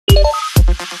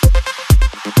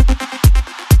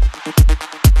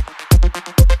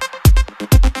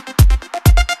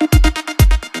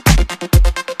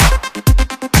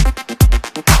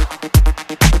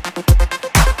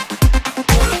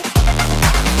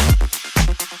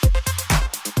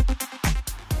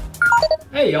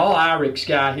Hey y'all, IRIX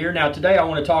Guy here. Now today I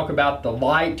want to talk about the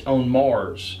light on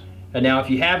Mars. And now if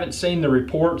you haven't seen the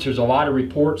reports, there's a lot of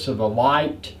reports of a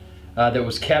light that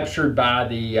was captured by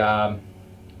the,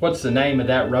 what's the name of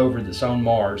that rover that's on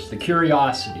Mars? The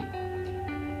Curiosity.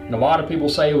 And a lot of people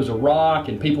say it was a rock,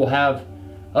 and people have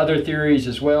other theories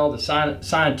as well. The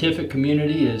scientific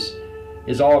community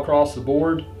is all across the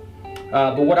board.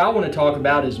 But what I want to talk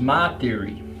about is my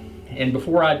theory. And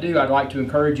before I do, I'd like to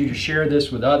encourage you to share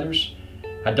this with others.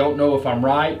 I don't know if I'm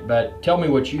right, but tell me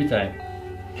what you think.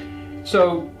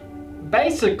 So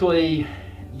basically,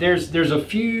 there's a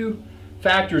few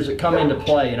factors that come into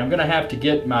play, and I'm going to have to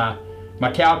get my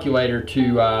calculator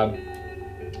to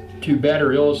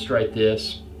better illustrate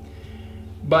this.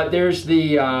 But there's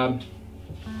the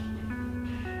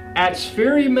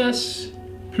Aspherimus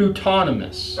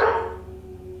plutonimus.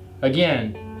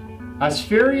 Again,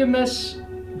 Aspherimus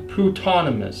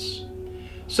plutonimus.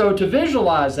 So to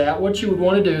visualize that, what you would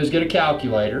want to do is get a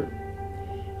calculator,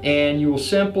 and you will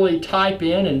simply type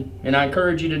in, and I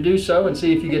encourage you to do so and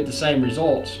see if you get the same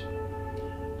results.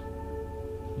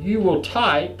 You will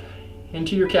type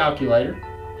into your calculator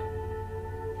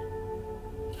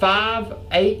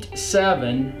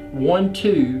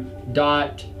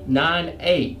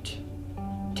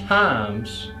 58712.98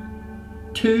 times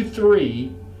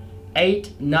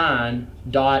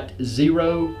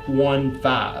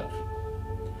 2389.015.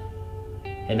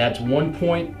 And that's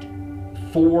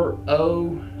 1.40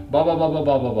 blah blah blah blah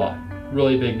blah blah blah.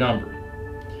 Really big number.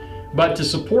 But to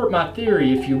support my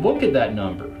theory, if you look at that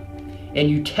number and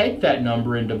you take that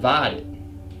number and divide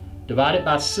it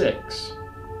by 6,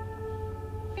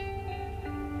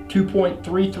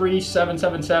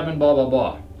 2.33777 blah blah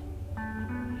blah.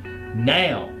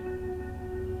 Now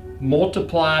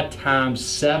multiply times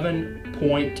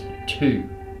 7.2.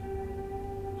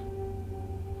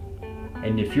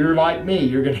 And if you're like me,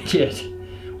 you're going to get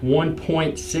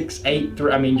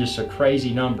 1.683. I mean, just a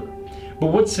crazy number. But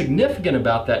what's significant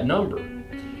about that number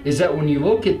is that when you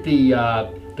look at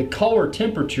the color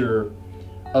temperature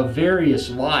of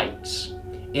various lights,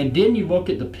 and then you look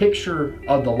at the picture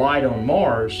of the light on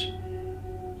Mars,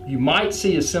 you might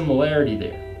see a similarity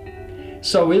there.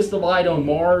 So is the light on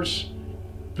Mars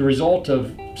the result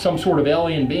of some sort of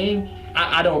alien being?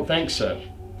 I don't think so.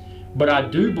 But I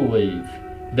do believe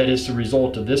that it's the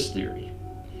result of this theory.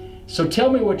 So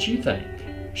tell me what you think.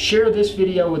 Share this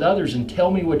video with others and tell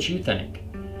me what you think.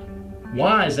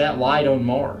 Why is that light on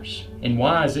Mars? And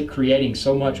why is it creating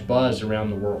so much buzz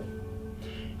around the world?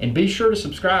 And be sure to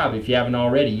subscribe if you haven't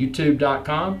already.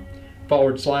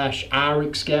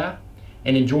 YouTube.com/IRIXGuy,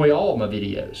 and enjoy all of my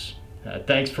videos.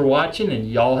 Thanks for watching, and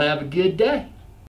y'all have a good day.